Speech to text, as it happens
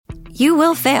You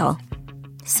will fail.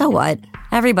 So what?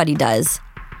 Everybody does.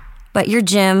 But your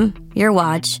gym, your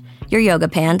watch, your yoga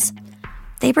pants,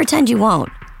 they pretend you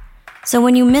won't. So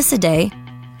when you miss a day,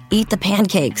 eat the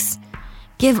pancakes.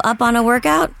 Give up on a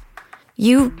workout?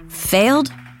 You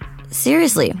failed?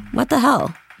 Seriously, what the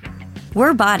hell?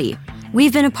 We're Body.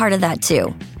 We've been a part of that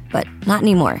too, but not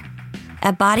anymore.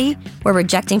 At Body, we're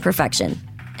rejecting perfection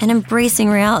and embracing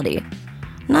reality.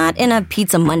 Not in a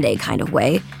Pizza Monday kind of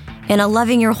way, in a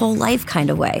loving your whole life kind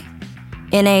of way.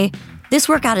 In a, this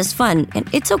workout is fun and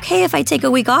it's okay if I take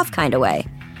a week off kind of way.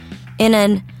 In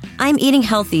an, I'm eating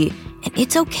healthy and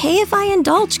it's okay if I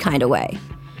indulge kind of way.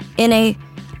 In a,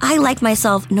 I like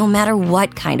myself no matter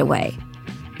what kind of way.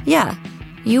 Yeah,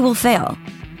 you will fail.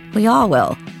 We all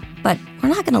will. But we're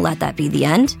not going to let that be the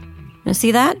end. You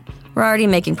see that? We're already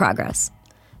making progress.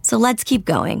 So let's keep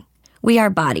going. We are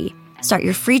Body. Start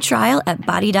your free trial at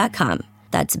body.com.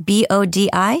 That's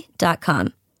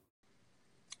BODI.com.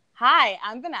 Hi,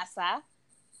 I'm Vanessa.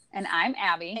 And I'm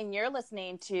Abby. And you're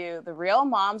listening to The Real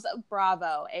Moms of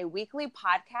Bravo, a weekly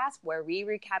podcast where we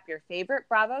recap your favorite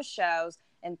Bravo shows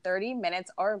in 30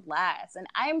 minutes or less. And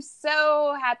I'm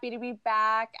so happy to be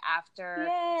back after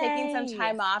taking some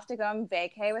time off to go on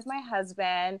vacay with my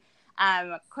husband.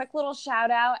 Quick little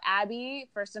shout out, Abby,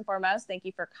 first and foremost, thank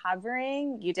you for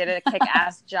covering. You did a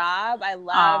kick-ass job. I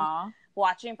love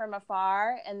watching from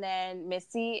afar. And then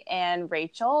Missy and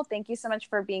Rachel, thank you so much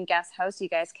for being guest hosts. You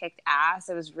guys kicked ass.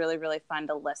 It was really, really fun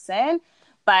to listen.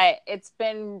 But it's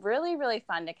been really, really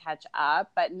fun to catch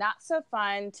up, but not so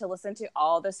fun to listen to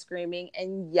all the screaming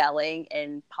and yelling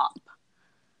in Pump.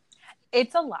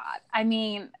 It's a lot. I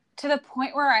mean, to the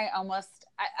point where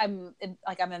I'm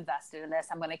invested in this.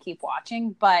 I'm going to keep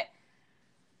watching, but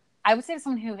I would say to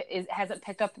someone who hasn't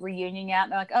picked up the reunion yet,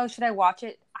 and they're like, "Oh, should I watch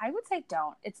it?" I would say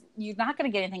don't. You're not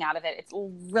going to get anything out of it. It's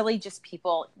really just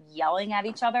people yelling at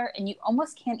each other, and you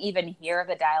almost can't even hear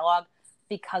the dialogue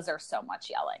because there's so much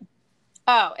yelling.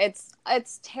 Oh,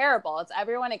 it's terrible. It's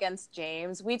everyone against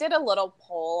James. We did a little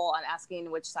poll on asking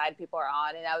which side people are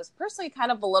on, and I was personally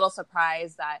kind of a little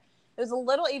surprised that it was a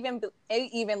little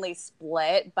evenly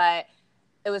split, but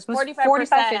it was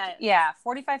 45%. Yeah,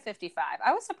 45-55.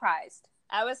 I was surprised.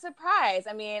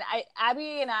 I mean,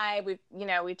 Abby and I,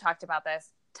 we talked about this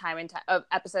time and time,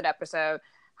 episode,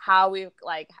 how we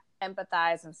like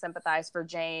empathize and sympathize for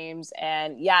James.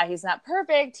 And yeah, he's not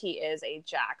perfect. He is a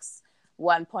Jax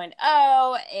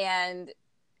 1.0. And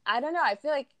I don't know. I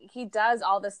feel like he does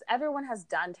all this. Everyone has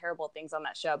done terrible things on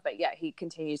that show, but yeah, he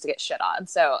continues to get shit on.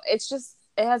 So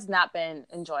it has not been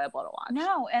enjoyable to watch.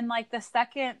 No, and like the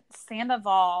second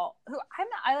Sandoval, who I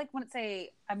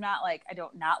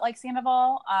don't not like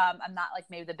Sandoval. I'm not like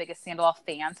maybe the biggest Sandoval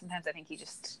fan. Sometimes I think he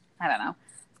just, I don't know,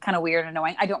 it's kind of weird and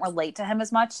annoying. I don't relate to him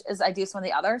as much as I do some of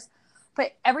the others.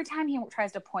 But every time he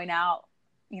tries to point out,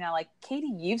 like,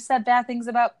 Katie, you've said bad things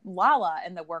about Lala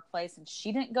in the workplace, and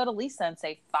she didn't go to Lisa and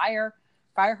say, fire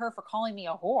her for calling me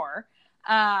a whore.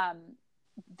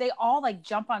 They all like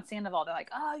jump on Sandoval. They're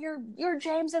like, "Oh, you're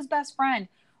James's best friend,"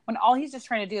 when all he's just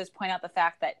trying to do is point out the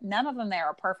fact that none of them there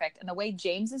are perfect, and the way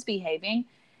James is behaving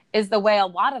is the way a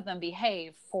lot of them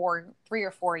behaved 3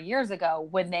 or 4 years ago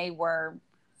when they were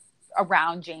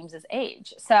around James's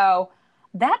age. So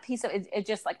that piece of it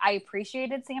just like, I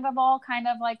appreciated Sandoval kind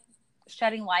of like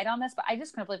shedding light on this, but I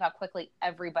just couldn't believe how quickly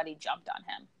everybody jumped on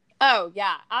him. Oh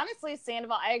yeah, honestly,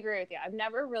 Sandoval, I agree with you. I've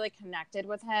never really connected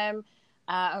with him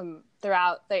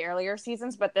throughout the earlier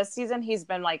seasons, but this season he's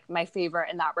been like my favorite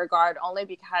in that regard, only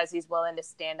because he's willing to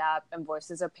stand up and voice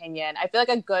his opinion. I feel like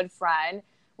a good friend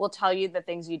will tell you the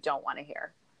things you don't want to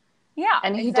hear. Yeah,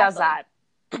 and he does that.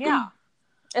 Yeah,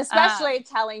 especially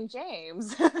telling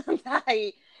James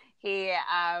that he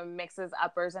mixes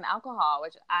uppers and alcohol,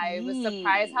 which I was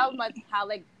surprised how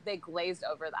they glazed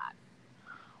over that.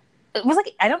 It was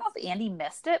like, I don't know if Andy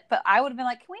missed it, but I would have been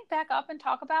like, can we back up and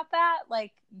talk about that?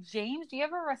 Like, James, do you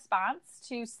have a response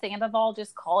to Sandoval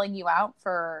just calling you out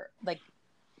for like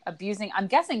abusing? I'm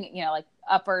guessing, like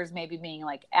uppers maybe being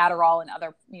like Adderall and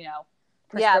other,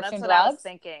 prescription that's what drugs. I was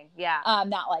thinking. Yeah.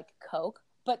 Not like Coke,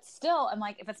 but still, I'm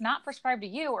like, if it's not prescribed to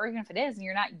you, or even if it is, and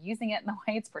you're not using it in the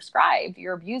way it's prescribed,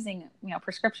 you're abusing,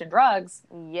 prescription drugs.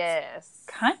 Yes.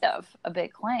 Kind of a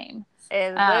big claim.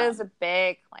 It is a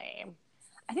big claim.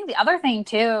 I think the other thing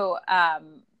too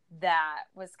that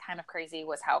was kind of crazy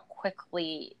was how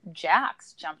quickly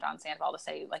Jax jumped on Sandoval to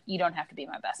say, like, you don't have to be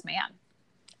my best man.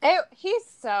 He's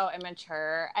so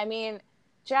immature. I mean,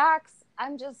 Jax,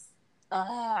 I'm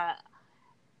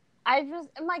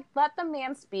like, let the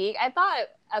man speak. I thought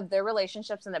of their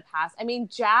relationships in the past. I mean,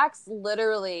 Jax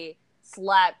literally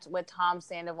slept with Tom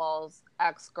Sandoval's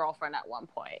ex-girlfriend at one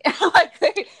point.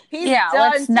 Like, he's done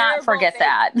let's not forget things.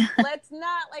 that. Let's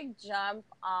not like jump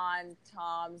on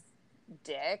Tom's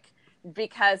dick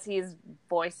because he's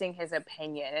voicing his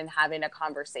opinion and having a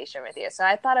conversation with you. So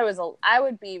I thought I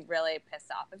would be really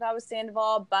pissed off if I was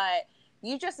Sandoval, but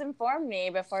you just informed me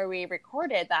before we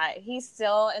recorded that he's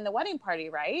still in the wedding party,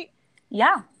 right?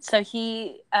 Yeah. So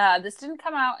this didn't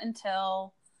come out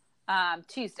until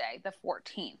Tuesday, the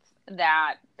 14th,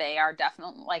 that they're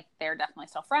definitely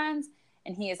still friends,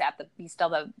 and he's still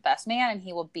the best man, and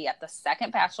he will be at the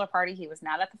second bachelor party. He was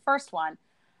not at the first one.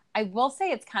 I will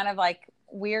say it's kind of like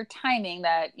weird timing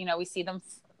that, we see them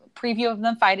preview of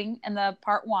them fighting in the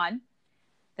part 1.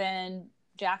 Then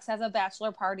Jax has a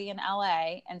bachelor party in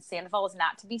LA, and Sandoval is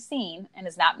not to be seen and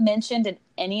is not mentioned in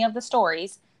any of the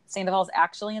stories. Sandoval is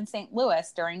actually in St.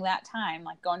 Louis during that time,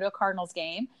 like going to a Cardinals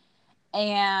game.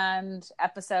 And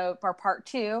part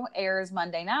 2 airs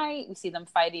Monday night. We see them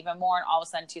fight even more, and all of a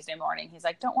sudden Tuesday morning, he's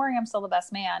like, "Don't worry, I'm still the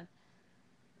best man."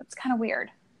 It's kind of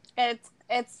weird.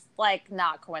 It's like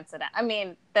not coincident. I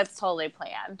mean, that's totally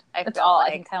planned. It's all like,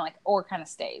 I think kind of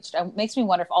staged. It makes me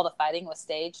wonder if all the fighting was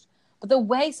staged. But the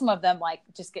way some of them like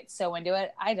just get so into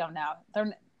it, I don't know.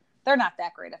 They're not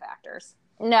that great of actors.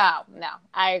 No,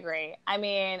 I agree. I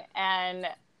mean, and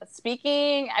I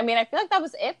feel like that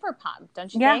was it for Pump,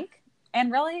 don't you think?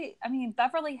 And really, I mean,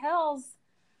 Beverly Hills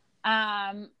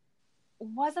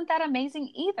wasn't that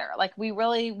amazing either. Like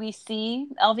we see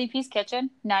LVP's kitchen,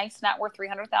 nice, not worth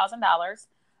 $300,000.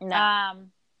 No.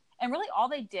 And really all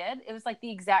they did, it was like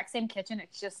the exact same kitchen.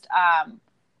 It's just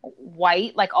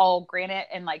white, like all granite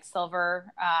and like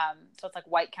silver. So it's like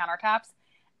white countertops,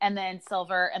 and then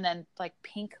silver, and then like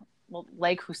pink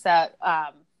Le Creuset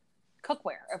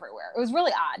cookware everywhere. It was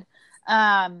really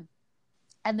odd.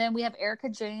 And then we have Erika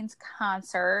Jayne's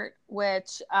concert,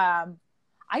 which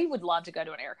I would love to go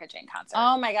to an Erika Jayne concert.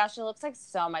 Oh my gosh, it looks like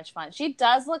so much fun. She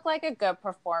does look like a good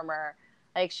performer.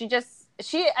 Like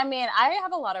I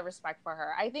have a lot of respect for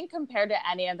her. I think compared to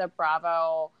any of the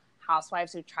Bravo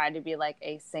housewives who tried to be like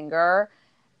a singer,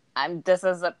 this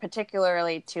is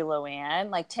particularly to Luann.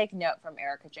 Like, take note from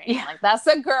Erika Jayne. Yeah. Like, that's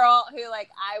a girl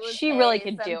who she really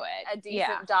could do it. A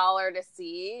decent dollar to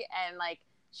see, and like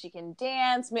she can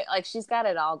dance. Like, she's got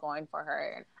it all going for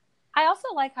her. I also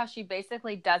like how she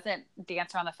basically doesn't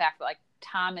dance around the fact that like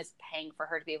Tom is paying for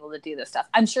her to be able to do this stuff.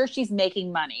 I'm sure she's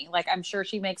making money. Like, I'm sure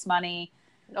she makes money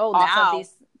off of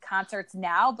these concerts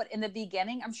now, but in the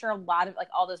beginning, I'm sure a lot of like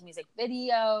all those music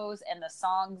videos and the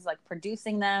songs, like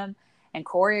producing them and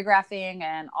choreographing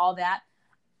and all that.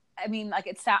 I mean,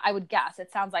 like I would guess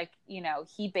it sounds like,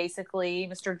 he basically,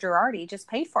 Mr. Girardi, just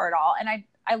paid for it all. And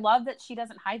I love that she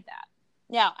doesn't hide that.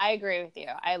 Yeah, I agree with you.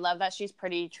 I love that she's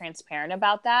pretty transparent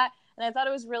about that. And I thought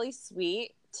it was really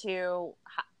sweet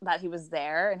that he was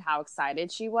there and how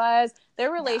excited she was.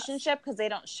 Their relationship, because they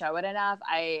don't show it enough,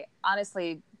 I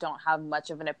honestly don't have much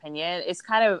of an opinion. It's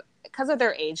kind of because of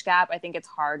their age gap. I think it's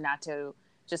hard not to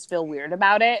just feel weird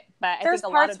about it. But I think a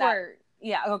lot of that.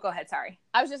 Go ahead. Sorry.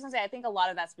 I was just gonna say, I think a lot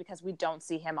of that's because we don't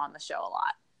see him on the show a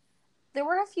lot. There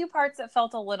were a few parts that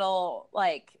felt a little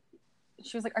like,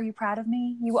 she was like, "Are you proud of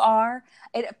me? You are."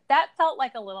 That felt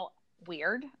like a little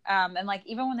weird. And like,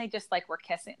 even when they just like were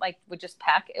kissing, like would just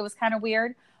peck, it was kind of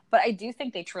weird. But I do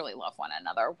think they truly love one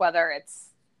another, whether it's,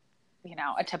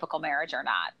 a typical marriage or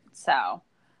not. So,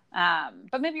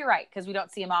 but maybe you're right, because we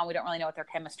don't see him on. We don't really know what their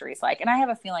chemistry is like. And I have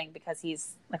a feeling because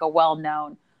he's like a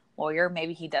well-known lawyer,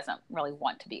 maybe he doesn't really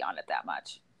want to be on it that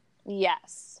much.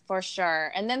 Yes, for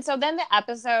sure. And then the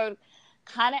episode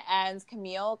kind of ends.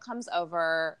 Camille comes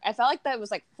over. I felt like that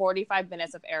was like 45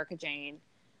 minutes of Erika Jayne.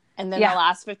 And then the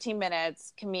last 15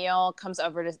 minutes, Camille comes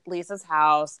over to Lisa's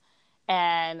house,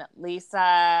 and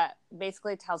Lisa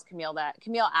basically tells Camille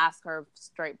asks her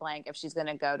straight blank if she's going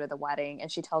to go to the wedding, and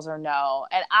she tells her no.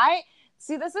 And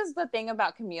this is the thing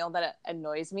about Camille that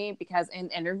annoys me, because in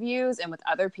interviews and with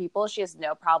other people, she has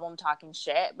no problem talking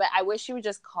shit. But I wish she would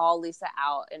just call Lisa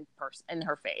out in person, in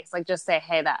her face. Like, just say,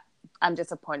 "Hey, that I'm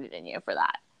disappointed in you for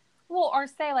that." Well, or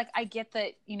say like, "I get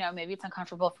that, maybe it's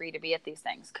uncomfortable for you to be at these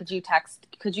things. Could you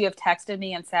have texted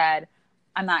me and said,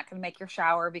 I'm not going to make your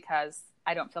shower because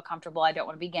I don't feel comfortable. I don't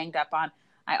want to be ganged up on.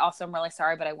 I also am really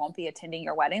sorry, but I won't be attending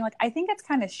your wedding." Like, I think it's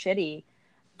kind of shitty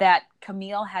that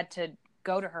Camille had to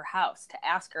go to her house to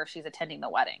ask her if she's attending the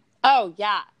wedding. Oh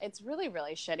yeah, it's really,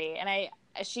 really shitty.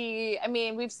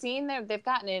 And we've seen they've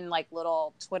gotten in like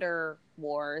little Twitter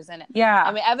wars, and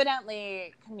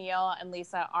evidently Camille and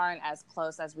Lisa aren't as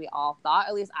close as we all thought.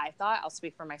 At least I thought. I'll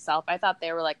speak for myself. I thought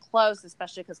they were like close,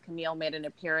 especially because Camille made an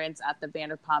appearance at the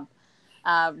Vanderpump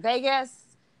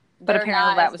Vegas But They're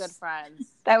apparently not as good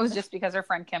friends. That was just because her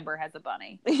friend Kimber has a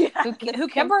bunny. Yeah, Who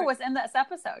Kimber was in this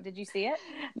episode. Did you see it?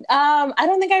 I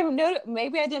don't think I noticed.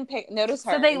 Maybe I didn't notice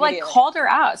her. So they like called her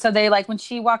out. So they like when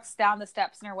she walks down the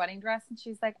steps in her wedding dress and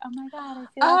she's like, "Oh my God, I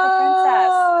feel like a princess."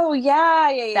 Oh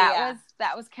yeah.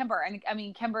 That was Kimber. And I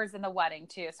mean, Kimber's in the wedding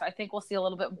too. So I think we'll see a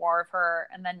little bit more of her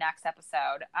in the next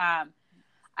episode.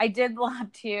 I did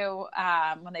love to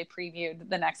when they previewed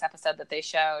the next episode that they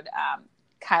showed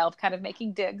Kyle kind of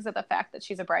making digs at the fact that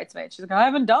she's a bridesmaid. She's like, I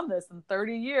haven't done this in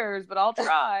 30 years, but I'll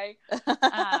try.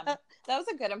 That was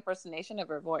a good impersonation of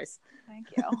her voice. Thank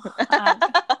you.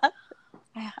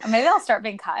 Maybe I'll start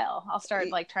being Kyle. I'll start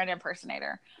like trying to impersonate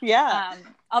her. Yeah.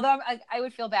 Although I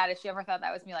would feel bad if she ever thought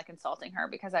that was me like insulting her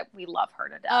because we love her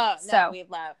to death. Oh, so no, we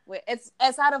love. It's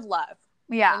out of love.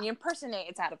 Yeah. When you impersonate,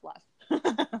 it's out of love.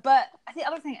 But the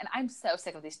other thing, and I'm so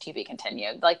sick of these to be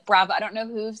continued. Like Bravo, I don't know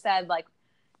who said like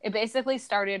it basically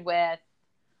started with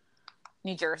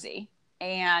New Jersey,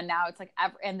 and now it's like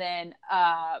and then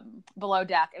Below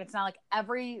Deck, and it's not like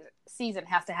every season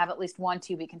has to have at least one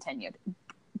to be continued.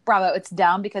 Bravo, it's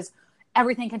dumb because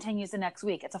everything continues the next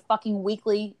week. It's a fucking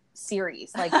weekly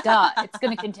series. Like, duh, it's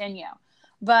going to continue.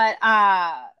 But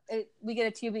we get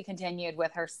a to be continued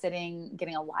with her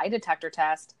getting a lie detector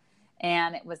test.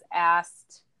 And it was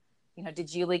asked, you know,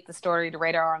 did you leak the story to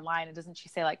Radar Online? And doesn't she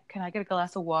say, like, can I get a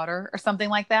glass of water or something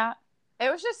like that?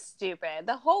 It was just stupid.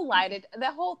 The whole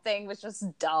thing was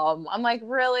just dumb. I'm like,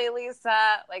 really, Lisa?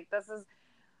 Like, this is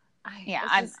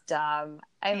just dumb.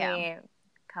 I mean,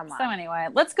 come on. So anyway,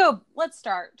 let's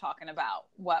start talking about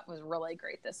what was really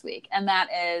great this week. And that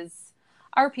is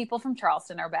our people from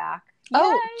Charleston are back.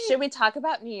 Oh, Yay! should we talk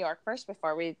about New York first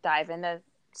before we dive into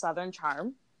Southern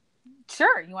Charm?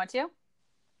 Sure. You want to?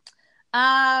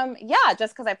 Yeah,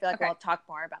 just because I feel like we'll talk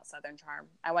more about Southern Charm.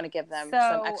 I want to give them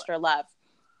some extra love.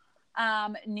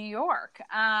 New York.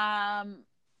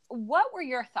 What were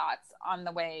your thoughts on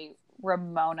the way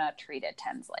Ramona treated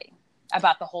Tinsley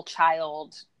about the whole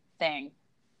child thing?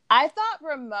 I thought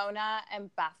Ramona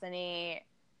and Bethany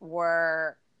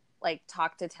were like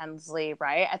talk to Tinsley,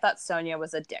 right? I thought Sonia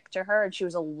was a dick to her and she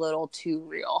was a little too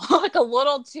real, like a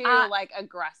little too like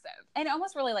aggressive and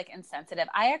almost really like insensitive.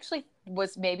 I actually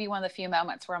was maybe one of the few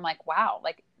moments where I'm like, wow,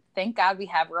 like thank God we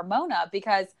have Ramona,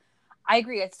 because I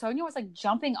agree. Sonia was like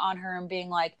jumping on her and being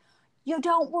like, you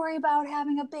don't worry about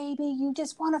having a baby. You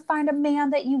just want to find a man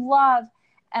that you love.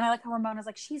 And I like how Ramona's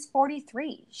like, she's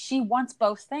 43. She wants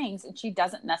both things and she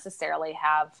doesn't necessarily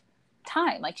have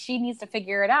time. Like she needs to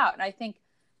figure it out. And I think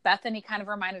Bethany kind of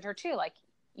reminded her too, like,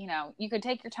 you know, you could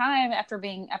take your time after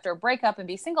a breakup and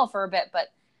be single for a bit, but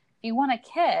if you want a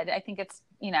kid, I think it's,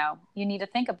 you know, you need to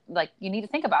think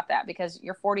about that because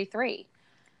you're 43.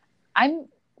 I'm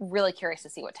really curious to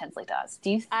see what Tinsley does.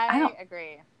 I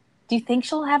agree. Do you think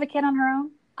she'll have a kid on her own?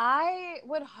 I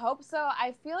would hope so.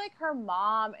 I feel like her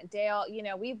mom, Dale, you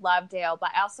know, we love Dale,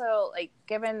 but also like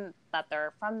given that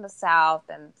they're from the South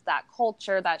and that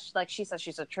culture that she says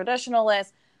she's a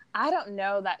traditionalist, I don't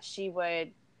know that she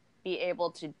would be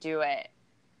able to do it,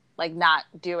 like not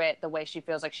do it the way she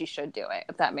feels like she should do it,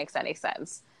 if that makes any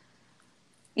sense.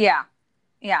 Yeah,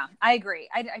 I agree.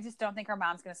 I just don't think her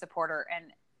mom's going to support her.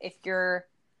 And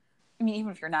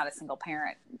even if you're not a single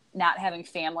parent, not having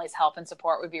family's help and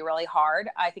support would be really hard.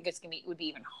 I think it would be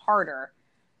even harder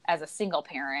as a single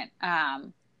parent.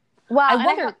 Well, I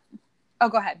wonder.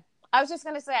 Go ahead. I was just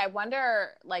going to say, I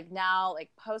wonder, like now, like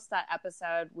post that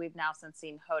episode, we've now since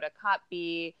seen Hoda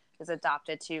Kotb has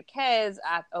adopted 2 kids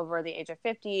over the age of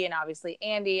 50, and obviously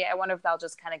Andy. I wonder if they'll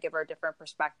just kind of give her a different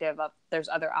perspective of there's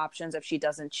other options if she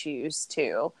doesn't choose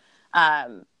to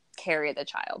carry the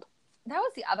child. That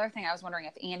was the other thing I was wondering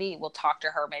if Andy will talk to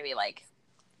her maybe like,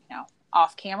 you know,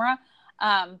 off camera,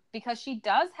 because she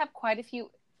does have quite a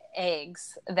few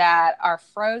eggs that are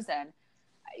frozen.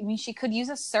 I mean, she could use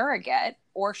a surrogate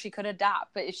or she could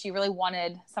adopt, but if she really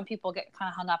wanted, some people get kind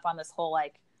of hung up on this whole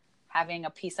like having a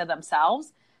piece of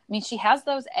themselves. I mean, she has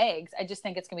those eggs. I just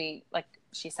think it's going to be, like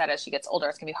she said, as she gets older,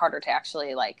 it's going to be harder to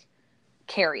actually like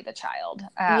carry the child.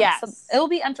 Yes. So it'll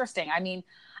be interesting. I mean,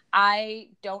 I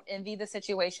don't envy the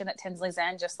situation that Tinsley's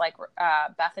in, just like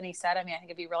Bethany said. I mean, I think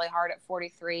it'd be really hard at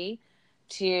 43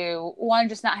 to, one,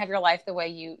 just not have your life the way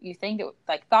you think it,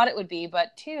 like thought it would be,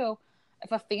 but 2,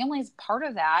 if a family's part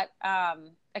of that,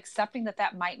 accepting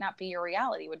that might not be your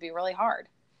reality would be really hard.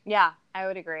 Yeah, I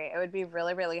would agree. It would be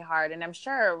really, really hard. And I'm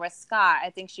sure with Scott, I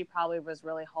think she probably was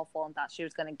really hopeful and thought she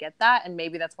was going to get that. And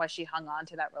maybe that's why she hung on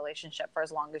to that relationship for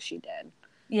as long as she did.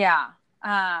 Yeah.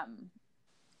 I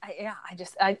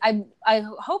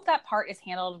hope that part is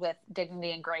handled with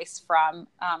dignity and grace from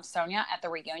Sonia at the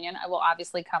reunion. It will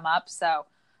obviously come up. So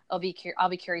I'll be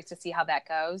curious to see how that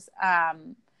goes.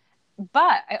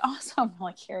 But I also am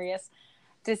really curious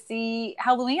to see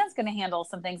how Luann's going to handle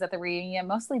some things at the reunion,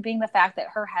 mostly being the fact that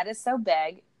her head is so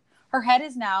big. Her head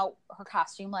is now her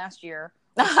costume last year.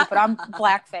 She put on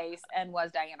blackface and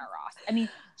was Diana Ross. I mean,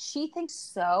 she thinks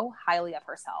so highly of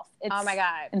herself. It's oh my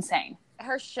God. insane.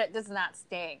 Her shit does not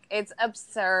stink. It's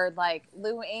absurd. Like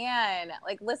Luann,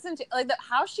 like listen to like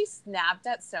how she snapped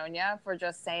at Sonia for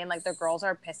just saying like the girls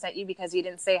are pissed at you because you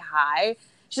didn't say hi.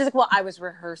 She's like, well, I was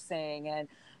rehearsing and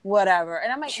whatever.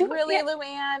 And I'm like, really,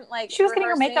 Luann? Like she was getting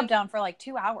her makeup done for like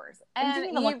 2 hours and it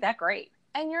didn't even look that great.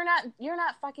 And you're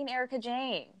not fucking Erica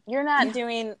Jane. You're not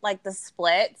doing like the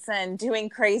splits and doing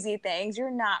crazy things.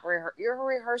 You're not your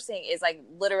rehearsing is like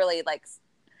literally like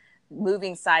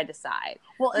moving side to side.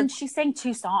 Well, and she sang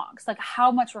 2 songs. Like, how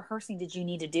much rehearsing did you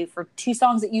need to do for 2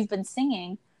 songs that you've been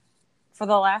singing for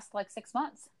the last like 6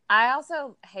 months? I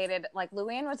also hated, like,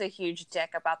 Luann was a huge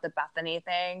dick about the Bethany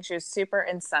thing. She was super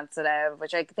insensitive,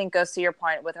 which I think goes to your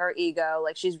point with her ego.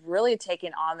 Like, she's really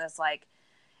taken on this like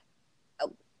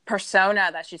persona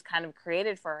that she's kind of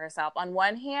created for herself. On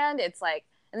one hand, it's like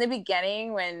in the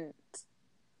beginning when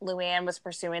Luann was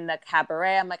pursuing the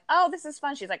cabaret, I'm like, oh, this is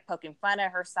fun. She's like poking fun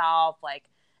at herself, like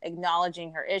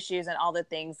acknowledging her issues and all the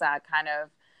things that kind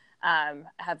of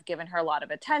have given her a lot of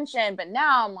attention. But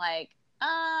now I'm like,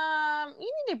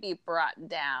 you need to be brought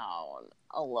down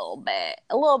a little bit.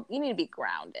 You need to be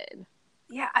grounded.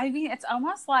 Yeah, I mean, it's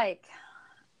almost like,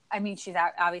 I mean, she's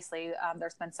out, obviously,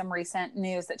 there's been some recent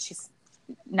news that she's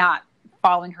not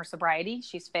following her sobriety.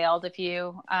 She's failed a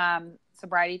few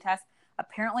sobriety tests.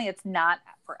 Apparently it's not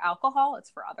for alcohol, it's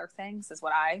for other things, is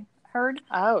what I heard.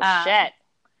 Oh, shit.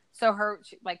 So her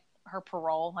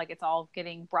parole, like it's all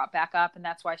getting brought back up, and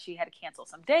that's why she had to cancel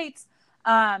some dates.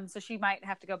 So she might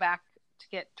have to go back to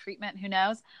get treatment, who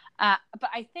knows. But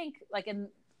I think like in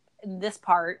this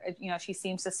part, you know, she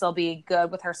seems to still be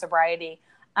good with her sobriety.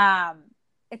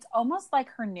 It's almost like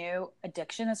her new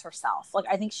addiction is herself. Like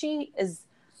I think she is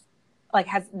like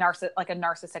has a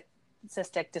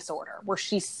narcissistic disorder where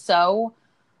she's so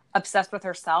obsessed with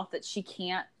herself that she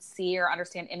can't see or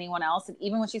understand anyone else. And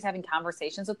even when she's having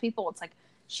conversations with people, it's like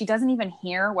she doesn't even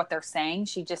hear what they're saying.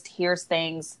 She just hears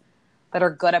things that are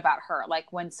good about her.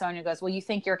 Like when Sonia goes, well, you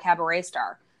think you're a cabaret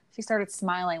star. She started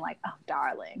smiling like, oh,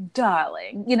 darling.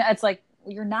 You know, it's like,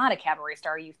 well, you're not a cabaret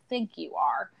star. You think you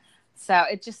are. So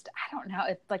it just, I don't know.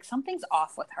 It's like something's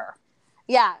off with her.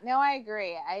 Yeah, no, I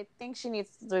agree. I think she needs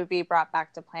to be brought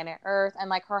back to planet Earth. And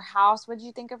like her house, what did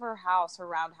you think of her house, her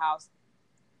round house?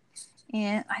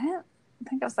 And I didn't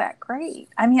think it was that great.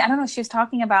 I mean, I don't know. She was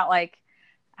talking about like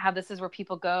how this is where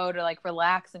people go to like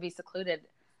relax and be secluded.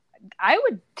 I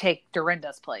would take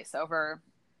Dorinda's place over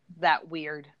that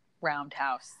weird round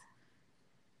house.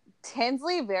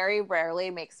 Tinsley very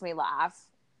rarely makes me laugh.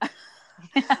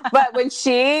 But when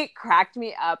she cracked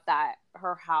me up that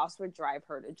her house would drive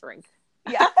her to drink.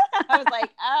 Yeah. I was like,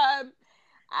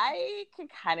 I can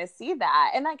kind of see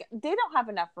that. And like they don't have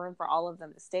enough room for all of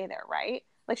them to stay there, right?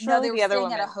 Like surely they were the other staying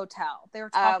women at a hotel. They were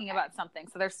talking about something.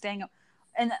 So they're staying,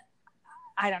 and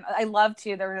I don't know. I love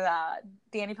to. There's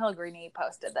Danny Pellegrini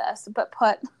posted this, but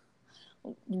put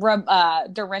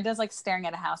Dorinda's like staring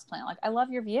at a houseplant. Like, I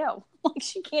love your view. Like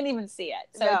she can't even see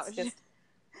it. So no, it's just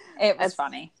it was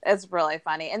funny. It's really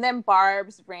funny. And then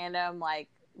Barb's random like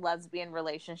lesbian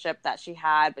relationship that she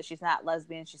had, but she's not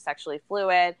lesbian. She's sexually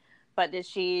fluid. But did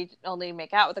she only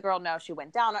make out with the girl? No, she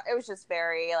went down. It was just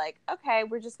very like, okay,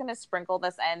 we're just gonna sprinkle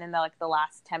this in the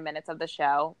last 10 minutes of the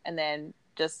show, and then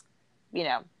just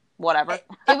whatever.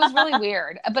 It was really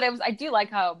weird, but I do like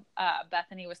how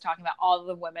Bethany was talking about all of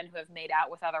the women who have made out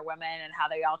with other women and how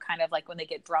they all kind of like when they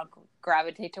get drunk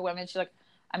gravitate to women. She's like,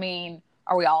 I mean,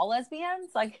 are we all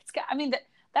lesbians? Like,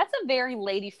 that's a very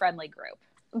lady friendly group.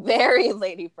 Very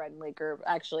lady friendly group.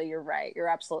 Actually, you're right. You're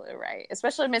absolutely right.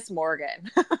 Especially Miss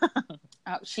Morgan.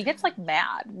 She gets like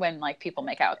mad when like people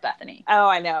make out with Bethany. Oh,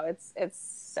 I know.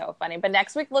 It's so funny. But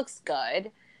next week looks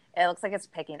good. It looks like it's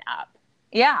picking up.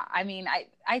 Yeah. I mean,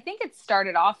 I think it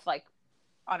started off like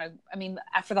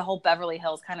after the whole Beverly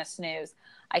Hills kind of snooze,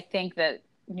 I think that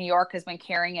New York has been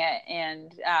carrying it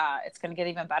and it's going to get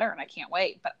even better and I can't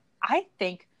wait. But I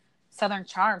think Southern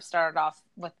Charm started off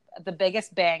with the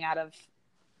biggest bang out of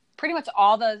pretty much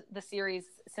all the series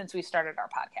since we started our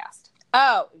podcast.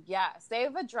 Oh, yes.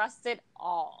 They've addressed it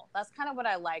all. That's kind of what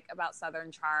I like about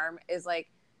Southern Charm is like,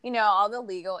 all the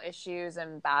legal issues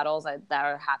and battles that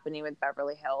are happening with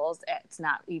Beverly Hills. It's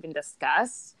not even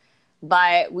discussed.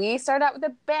 But we start out with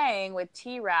a bang with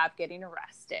T-Rap getting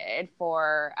arrested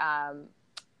for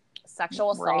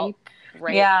sexual assault.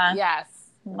 Rape. Yeah. Yes.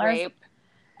 Rape.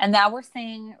 And now we're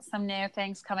seeing some new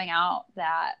things coming out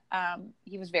that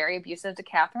he was very abusive to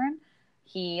Catherine.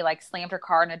 He like slammed her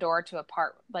car in a door to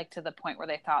to the point where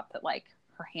they thought that like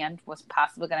her hand was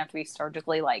possibly going to have to be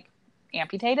surgically like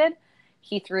amputated.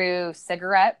 He threw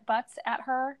cigarette butts at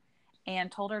her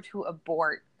and told her to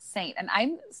abort Saint. And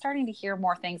I'm starting to hear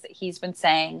more things that he's been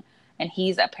saying, and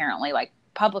he's apparently like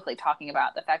publicly talking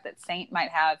about the fact that Saint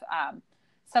might have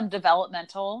some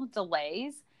developmental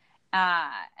delays.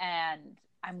 And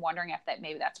I'm wondering if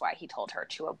maybe that's why he told her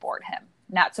to abort him.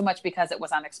 Not so much because it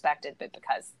was unexpected, but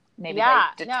because maybe they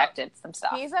detected some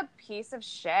stuff. He's a piece of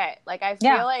shit. Like, I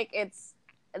feel like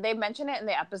they mention it in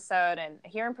the episode, and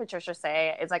hearing Patricia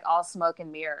say it's like all smoke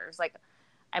and mirrors. Like,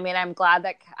 I mean, I'm glad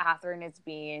that Catherine is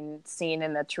being seen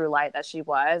in the true light that she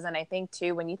was. And I think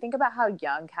too, when you think about how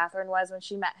young Catherine was when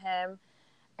she met him,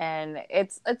 and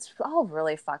it's all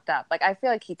really fucked up. Like, I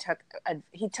feel like he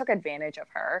took advantage of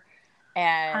her.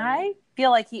 And I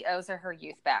feel like he owes her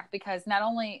youth back, because not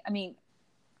only, I mean,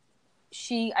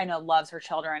 she, I know, loves her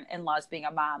children and loves being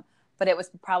a mom, but it was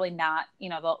probably not,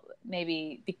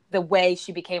 maybe the way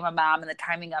she became a mom and the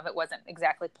timing of it wasn't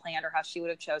exactly planned or how she would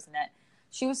have chosen it.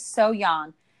 She was so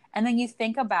young. And then you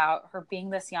think about her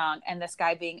being this young and this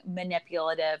guy being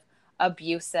manipulative,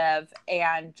 abusive,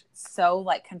 and so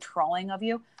like controlling of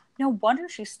you. No wonder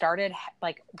she started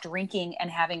like drinking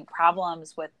and having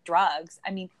problems with drugs.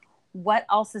 I mean, what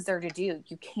else is there to do?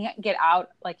 You can't get out.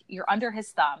 Like, you're under his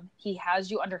thumb. He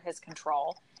has you under his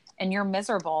control, and you're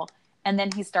miserable. And then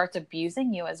he starts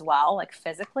abusing you as well, like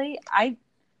physically. I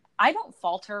don't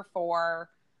fault her for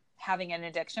having an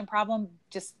addiction problem,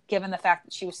 just given the fact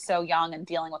that she was so young and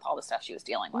dealing with all the stuff she was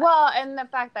dealing with. Well, and the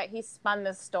fact that he spun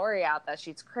this story out that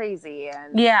she's crazy,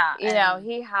 and he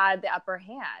had the upper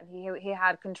hand. He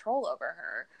had control over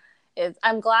her.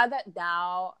 I'm glad that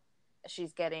now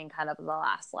she's getting kind of the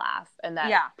last laugh, and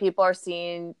that people are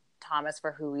seeing Thomas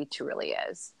for who he truly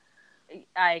is.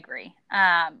 I agree.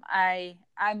 I'm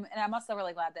also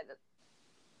really glad that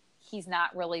he's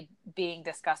not really being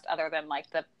discussed other than like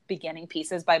the beginning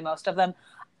pieces by most of them,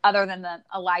 other than the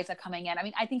Eliza coming in. I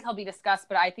mean, I think he'll be discussed,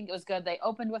 but I think it was good. They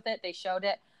opened with it. They showed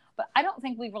it. But I don't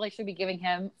think we really should be giving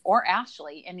him or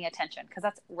Ashley any attention, because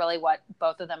that's really what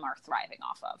both of them are thriving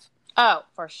off of. Oh,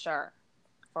 for sure.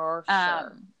 For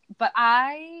sure. But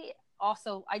I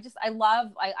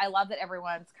love that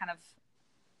everyone's kind of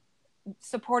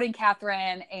supporting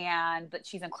Catherine and that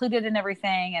she's included in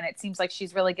everything. And it seems like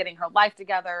she's really getting her life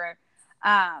together.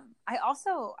 I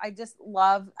feel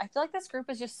like this group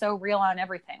is just so real on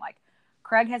everything. Like,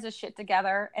 Craig has his shit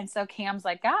together. And so Cam's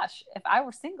like, gosh, if I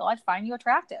were single, I'd find you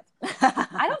attractive.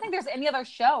 I don't think there's any other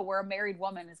show where a married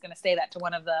woman is going to say that to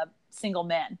one of the single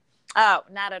men. Oh,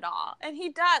 not at all. And he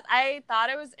does. I thought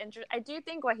it was interesting. I do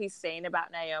think what he's saying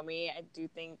about Naomi,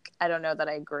 I don't know that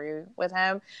I agree with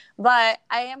him, but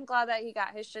I am glad that he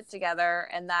got his shit together,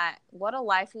 and that what a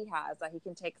life he has, that he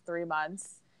can take 3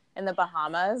 months in the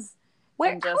Bahamas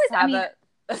and just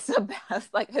have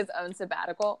like his own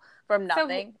sabbatical from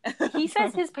nothing. So he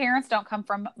says his parents do not come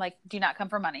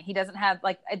from money. He doesn't have,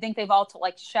 like, I think they've all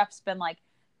like Chef's been like,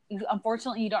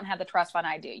 unfortunately, you don't have the trust fund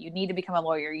I do. You need to become a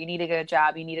lawyer. You need to get a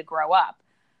job. You need to grow up.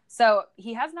 So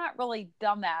he has not really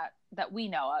done that we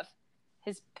know of.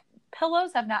 His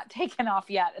pillows have not taken off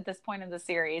yet at this point in the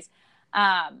series.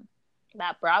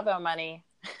 That Bravo money.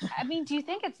 I mean, do you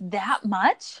think it's that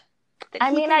much?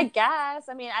 I guess.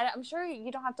 I mean, I'm sure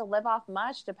you don't have to live off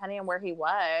much depending on where he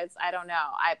was. I don't know.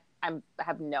 I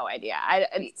have no idea.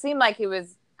 It seemed like he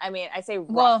was, I say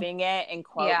roughing it in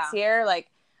quotes here. Like,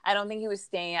 I don't think he was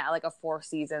staying at like a Four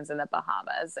Seasons in the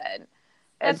Bahamas, and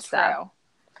that's true.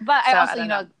 But so, I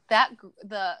also, that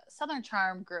the Southern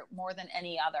Charm group, more than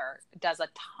any other, does a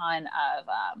ton of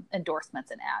endorsements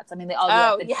and ads. I mean, they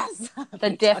all do the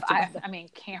diff.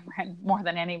 Cameron, more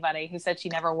than anybody, who said she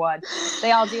never would.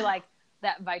 They all do like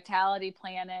that Vitality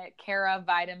Planet, Cara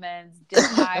Vitamins, Dish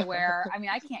Eyewear. I mean,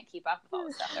 I can't keep up with all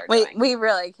the stuff they're doing. We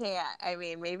really can't. I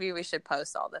mean, maybe we should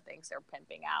post all the things they're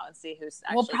pimping out and see who's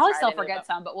actually. We'll probably still forget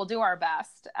some, but we'll do our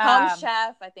best. Home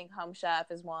Chef. I think Home Chef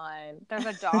is one. There's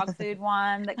a dog food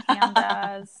one that Cam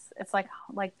does. It's like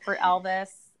for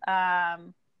Elvis.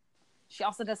 She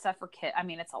also does stuff for kids. I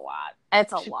mean, it's a lot.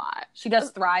 It's a lot. She does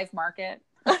Thrive Market.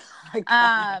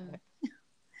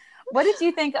 What did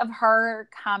you think of her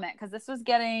comment? Because this was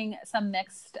getting some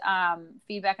mixed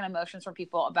feedback and emotions from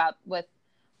people about with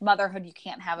motherhood, you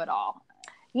can't have it all.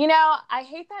 I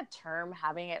hate that term,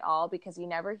 having it all, because you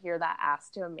never hear that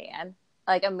asked to a man.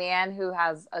 Like, a man who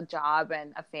has a job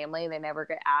and a family, they never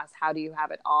get asked, how do you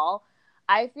have it all?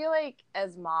 I feel like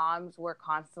as moms, we're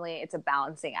constantly, it's a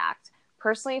balancing act.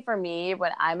 personally for me,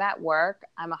 when I'm at work,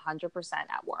 I'm 100%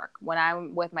 at work. When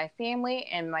I'm with my family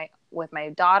and with my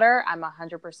daughter, I'm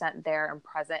 100% there and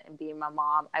present and being my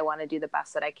mom. I want to do the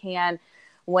best that I can.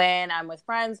 When I'm with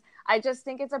friends, I just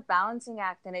think it's a balancing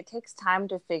act, and it takes time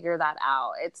to figure that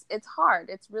out. It's hard.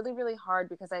 It's really, really hard,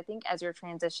 because I think as you're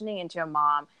transitioning into a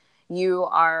mom, you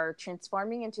are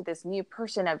transforming into this new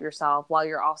person of yourself while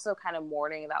you're also kind of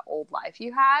mourning that old life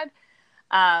you had.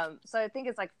 So I think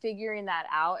it's like figuring that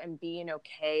out and being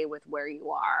okay with where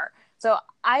you are. So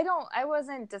I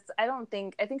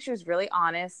think she was really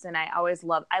honest, and I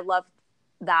love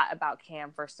that about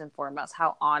Cam first and foremost,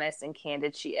 how honest and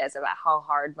candid she is about how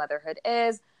hard motherhood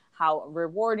is, how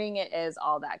rewarding it is,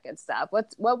 all that good stuff.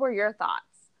 What were your thoughts?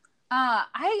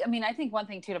 I mean, I think one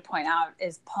thing too to point out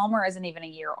is Palmer isn't even a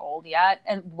year old yet,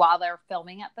 and while they're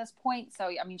filming at this point, so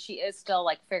I mean, she is still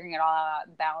like figuring it all out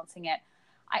and balancing it.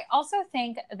 I also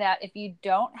think that if you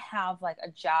don't have like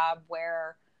a job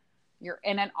where you're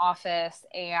in an office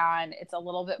and it's a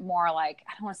little bit more like,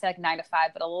 I don't want to say like 9 to 5,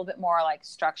 but a little bit more like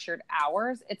structured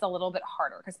hours, it's a little bit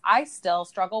harder, because I still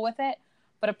struggle with it.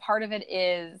 But a part of it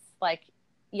is like,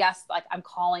 yes, like I'm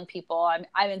calling people,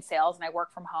 I'm in sales and I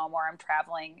work from home, or I'm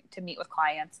traveling to meet with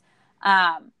clients.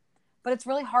 But it's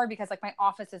really hard because like my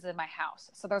office is in my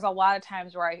house. So there's a lot of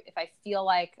times where if I feel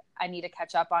like I need to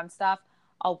catch up on stuff,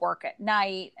 I'll work at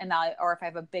night, or if I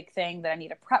have a big thing that I need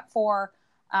to prep for,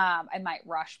 I might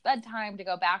rush bedtime to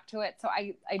go back to it. So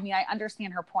I mean, I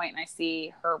understand her point, and I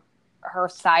see her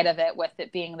side of it, with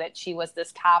it being that she was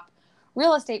this top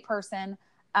real estate person.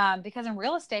 Because in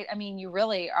real estate, I mean, you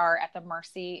really are at the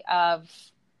mercy of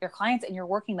your clients, and you're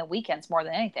working the weekends more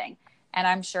than anything. And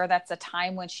I'm sure that's a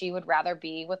time when she would rather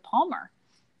be with Palmer.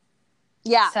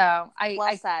 Yeah. So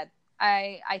well said.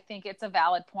 I think it's a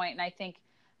valid point, and I think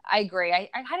I agree. I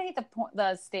kind of hate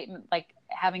the statement like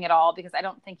having it all, because I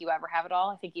don't think you ever have it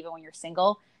all. I think even when you're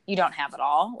single, you don't have it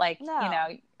all. Like, no. You know,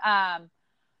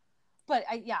 but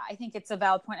I think it's a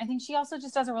valid point. I think she also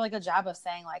just does a really good job of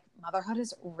saying like motherhood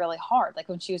is really hard. Like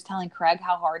when she was telling Craig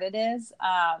how hard it is,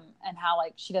 and how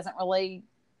like she's like,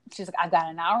 I've got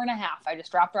an hour and a half. I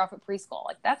just dropped her off at preschool.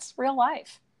 Like that's real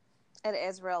life. It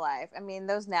is real life. I mean,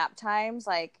 those nap times,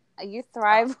 like you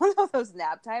thrive on those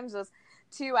nap times, those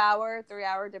 2 hour, 3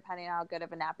 hour, depending on how good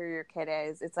of a napper your kid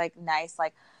is. It's like nice,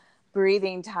 like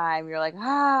breathing time. You're like,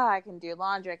 I can do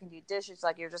laundry, I can do dishes.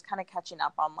 Like you're just kind of catching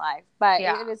up on life. But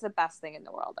it is the best thing in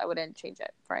the world. I wouldn't change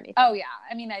it for anything. Oh yeah.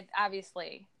 I mean,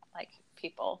 obviously like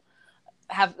people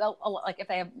have like if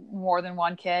they have more than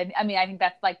one kid. I mean, I think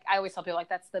that's like, I always tell people like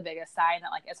that's the biggest sign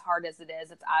that like as hard as it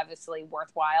is, it's obviously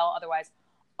worthwhile. Otherwise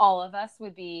all of us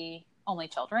would be only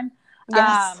children.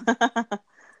 Yes.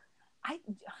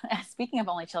 Speaking of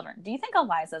only children, do you think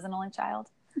Eliza's an only child?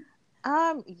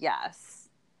 Yes,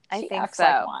 I think acts so.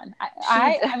 Like one.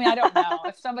 I mean, I don't know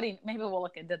if somebody, maybe we'll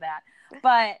look into that,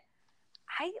 but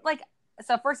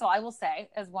so first of all, I will say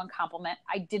as one compliment,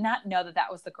 I did not know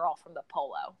that was the girl from the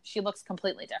polo. She looks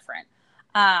completely different.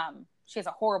 She has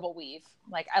a horrible weave.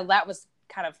 Like that was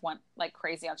kind of went like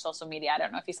crazy on social media. I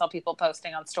don't know if you saw people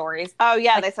posting on stories. Oh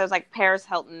yeah, like, they said it was like Paris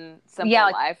Hilton Simple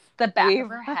Life. The back weave.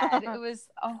 Of her head. It was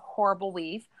a horrible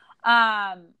weave.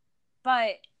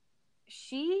 But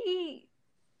she,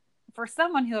 for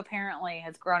someone who apparently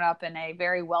has grown up in a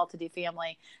very well-to-do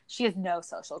family, she has no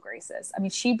social graces. I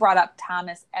mean, she brought up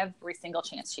Thomas every single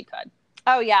chance she could.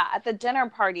 Oh yeah, at the dinner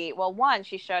party. Well, one,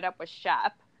 she showed up with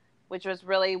Shep, which was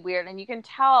really weird, and you can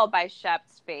tell by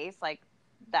Shep's face like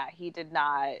that he did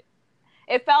not,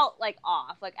 it felt like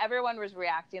off. Like everyone was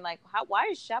reacting like, why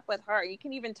is Shep with her? You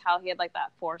can even tell he had like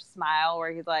that forced smile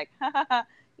where he's like,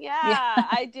 yeah,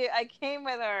 I came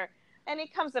with her. And he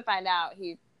comes to find out,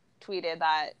 he tweeted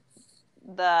that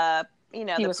the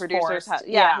producers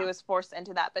he was forced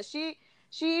into that. But she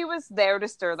was there to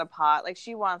stir the pot. Like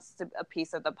she wants a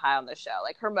piece of the pie on the show.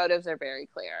 Like her motives are very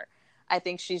clear. I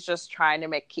think she's just trying to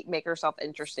make herself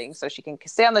interesting so she can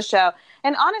stay on the show.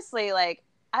 And honestly, like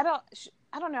I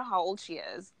don't know how old she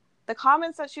is. The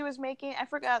comments that she was making, I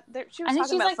forgot. She was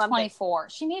talking about like something. 24.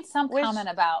 She needs some comment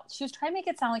about. She was trying to make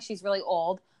it sound like she's really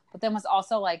old, but then was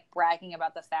also like bragging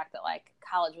about the fact that like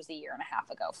college was a year and a half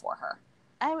ago for her.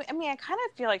 I mean, I kind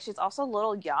of feel like she's also a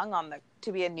little young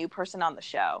to be a new person on the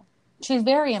show. She's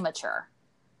very immature.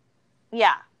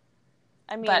 Yeah.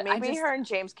 I mean, maybe her and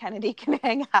James Kennedy can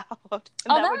hang out.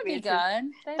 That would be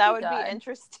good. That would be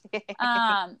interesting.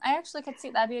 I actually could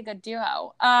see that'd be a good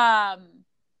duo. I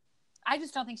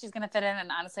just don't think she's going to fit in, and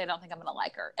honestly, I don't think I'm going to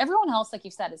like her. Everyone else, like you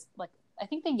said, is like, I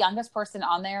think the youngest person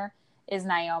on there is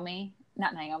Naomi.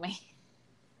 Not Naomi.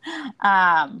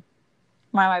 Why am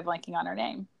I blanking on her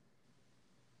name?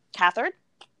 Catherine?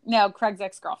 No, Craig's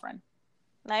ex-girlfriend.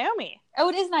 Naomi. Oh,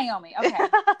 it is Naomi. Okay.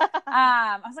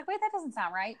 I was like, wait, that doesn't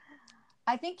sound right.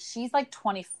 I think she's like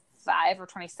 25 or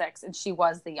 26, and she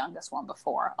was the youngest one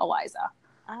before Eliza.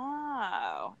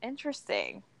 Oh,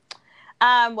 interesting.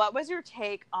 What was your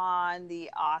take on the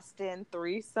Austin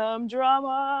threesome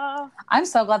drama? I'm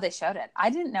so glad they showed it. I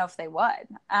didn't know if they would.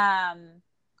 So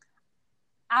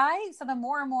the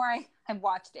more and more I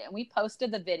watched it, and we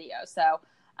posted the video. So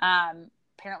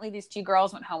apparently these two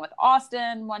girls went home with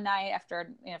Austin one night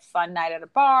after a fun night at a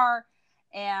bar.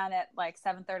 And at like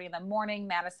 7:30 in the morning,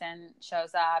 Madison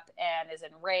shows up and is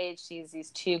enraged. Sees these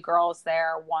two girls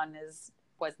there. One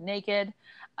was naked,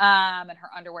 and her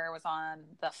underwear was on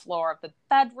the floor of the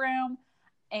bedroom.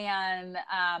 And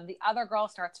the other girl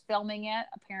starts filming it,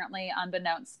 apparently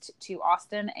unbeknownst to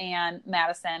Austin and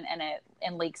Madison,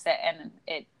 and leaks it, and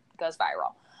it goes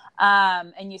viral.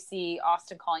 And you see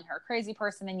Austin calling her a crazy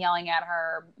person and yelling at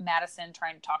her. Madison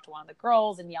trying to talk to one of the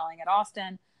girls and yelling at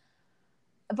Austin.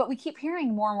 But we keep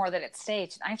hearing more and more that it's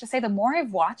staged. And I have to say, the more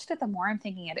I've watched it, the more I'm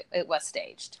thinking it was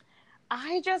staged.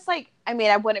 I just I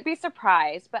wouldn't be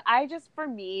surprised, but for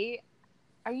me,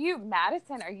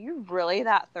 Madison, are you really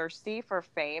that thirsty for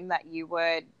fame that you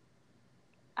would,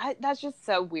 that's just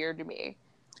so weird to me.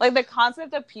 Like the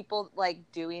concept of people like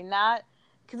doing that,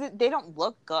 because they don't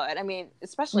look good. I mean,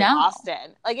 especially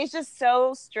Austin. Like it's just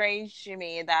so strange to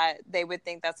me that they would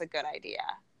think that's a good idea.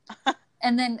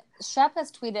 And then Shep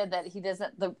has tweeted that he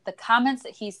doesn't, the comments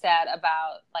that he said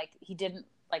about, like, he didn't,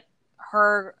 like,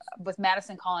 her, with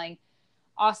Madison calling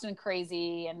Austin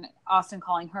crazy and Austin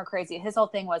calling her crazy. His whole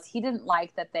thing was he didn't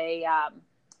like that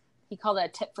he called it a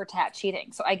tit for tat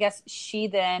cheating. So I guess she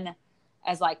then,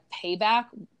 as, like, payback,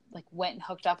 like, went and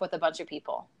hooked up with a bunch of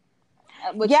people.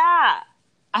 I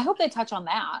hope they touch on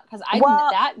that, because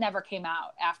that never came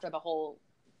out after the whole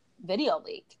video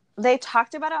leaked. They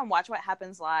talked about it on Watch What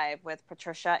Happens Live with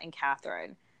Patricia and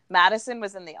Catherine. Madison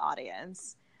was in the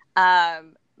audience.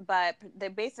 But they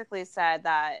basically said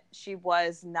that she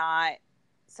was not.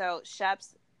 So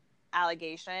Shep's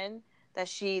allegation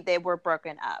that they were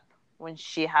broken up when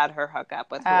she had her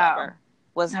hookup with whoever.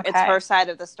 It's her side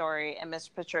of the story. And Miss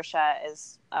Patricia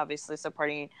is obviously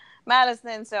supporting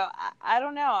Madison. So I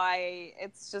don't know.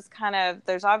 It's just kind of,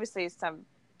 there's obviously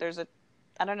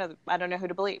I don't know who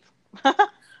to believe.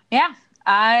 Yeah,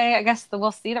 I guess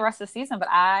we'll see the rest of the season, but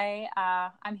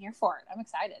I'm here for it. I'm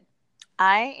excited.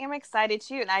 I am excited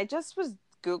too, and I just was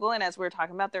Googling as we were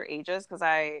talking about their ages, because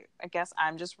I guess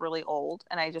I'm just really old,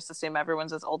 and I just assume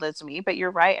everyone's as old as me. But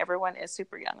you're right, everyone is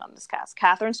super young on this cast.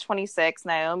 Catherine's 26,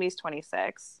 Naomi's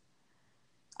 26.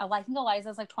 I think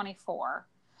Eliza's like 24,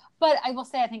 but I will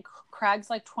say I think Craig's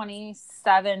like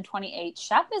 27, 28.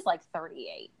 Shep is like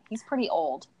 38. He's pretty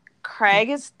old. Craig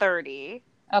is 30.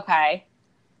 Okay.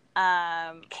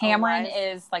 Cameron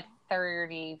is like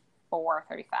 34,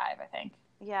 35, I think.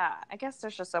 Yeah, I guess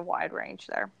there's just a wide range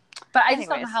there. But I just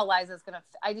don't know how Eliza's gonna.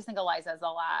 I just think Eliza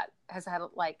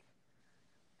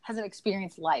hasn't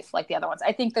experienced life like the other ones.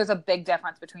 I think there's a big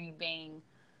difference between being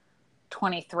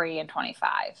 23 and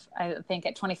 25. I think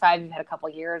at 25 you've had a couple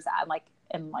of years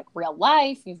in real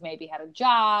life. You've maybe had a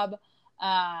job.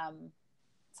 So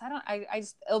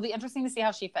it'll be interesting to see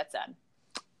how she fits in.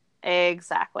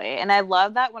 Exactly. And I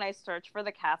love that when I search for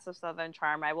the cast of Southern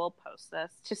Charm, I will post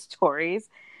this to stories.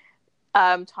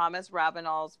 Thomas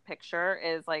Ravenel's picture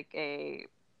is like the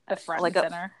front and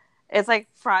center. It's like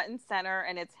front and center,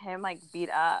 and it's him like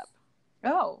beat up.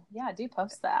 Oh yeah, do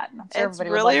post that. I'm sure it's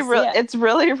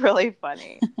really, really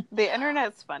funny. The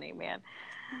internet's funny, man.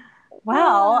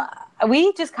 Well,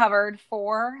 we just covered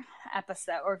 4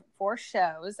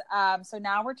 shows. So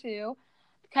now we're to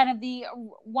kind of the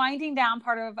winding down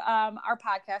part of our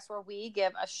podcast, where we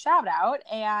give a shout out.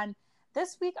 And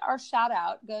this week our shout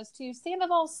out goes to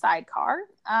Sandoval's sidecar,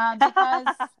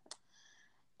 because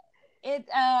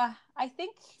I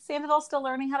think Sandoval's still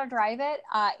learning how to drive it.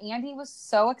 Andy was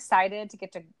so excited to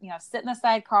get to sit in the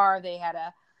sidecar. They had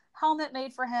a helmet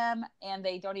made for him, and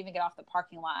they don't even get off the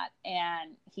parking lot,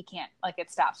 and he can't, it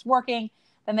stops working.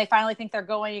 Then they finally think they're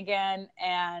going again,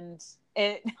 and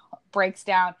it breaks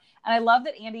down. And I love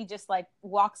that Andy just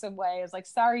walks away. Is like,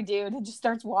 sorry, dude, and just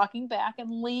starts walking back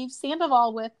and leaves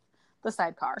Sandoval with the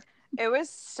sidecar. It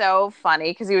was so funny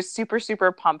because he was super,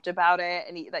 super pumped about it,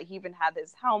 and he even had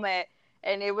his helmet,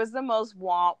 and it was the most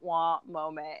wah-wah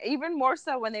moment. Even more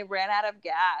so when they ran out of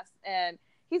gas, and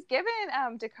he's given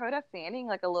Dakota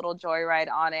Fanning a little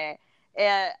joyride on it,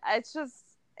 and it's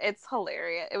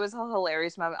hilarious. It was a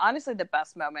hilarious moment. Honestly, the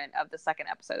best moment of the second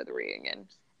episode of the reunion.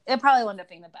 It probably will end up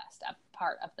being the best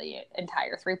part of the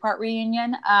entire 3-part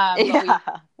reunion.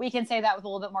 But we can say that with a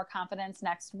little bit more confidence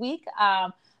next week.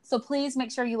 So please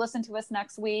make sure you listen to us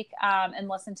next week and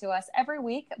listen to us every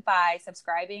week by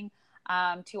subscribing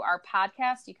to our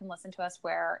podcast. You can listen to us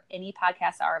where any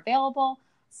podcasts are available,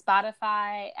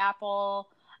 Spotify, Apple,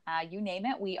 you name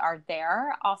it, we are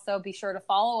there. Also, be sure to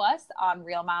follow us on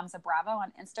Real Moms of Bravo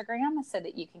on Instagram so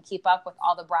that you can keep up with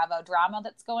all the Bravo drama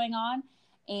that's going on.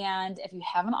 And if you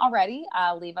haven't already,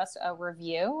 leave us a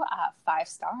review, 5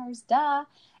 stars,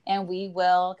 and we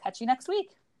will catch you next week.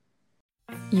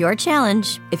 Your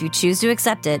challenge, if you choose to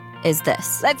accept it, is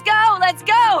this. Let's go! Let's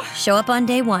go! Show up on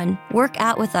day 1, work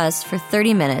out with us for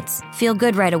 30 minutes, feel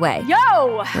good right away.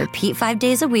 Yo! Repeat 5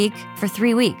 days a week for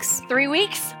 3 weeks. 3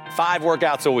 weeks? 5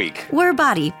 workouts a week. We're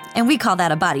Body, and we call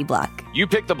that a body block. You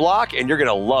pick the block, and you're going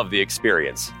to love the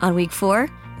experience. On week 4,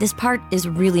 this part is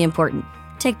really important.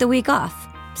 Take the week off.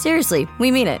 Seriously,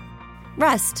 we mean it.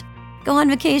 Rest. Go on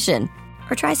vacation.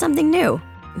 Or try something new.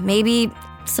 Maybe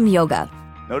some yoga.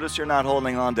 Notice you're not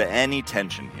holding on to any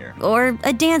tension here. Or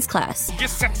a dance class. Get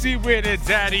sexy with it,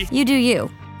 daddy. You do you.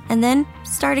 And then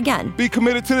start again. Be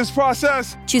committed to this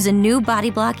process. Choose a new body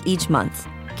block each month.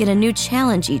 Get a new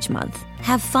challenge each month.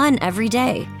 Have fun every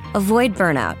day. Avoid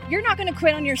burnout. You're not going to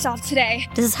quit on yourself today.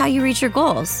 This is how you reach your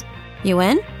goals. You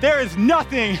in? There is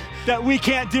nothing that we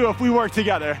can't do if we work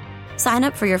together. Sign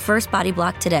up for your first body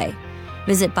block today.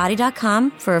 Visit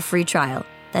body.com for a free trial.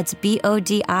 That's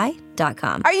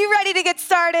BODI.com. Are you ready to get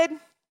started?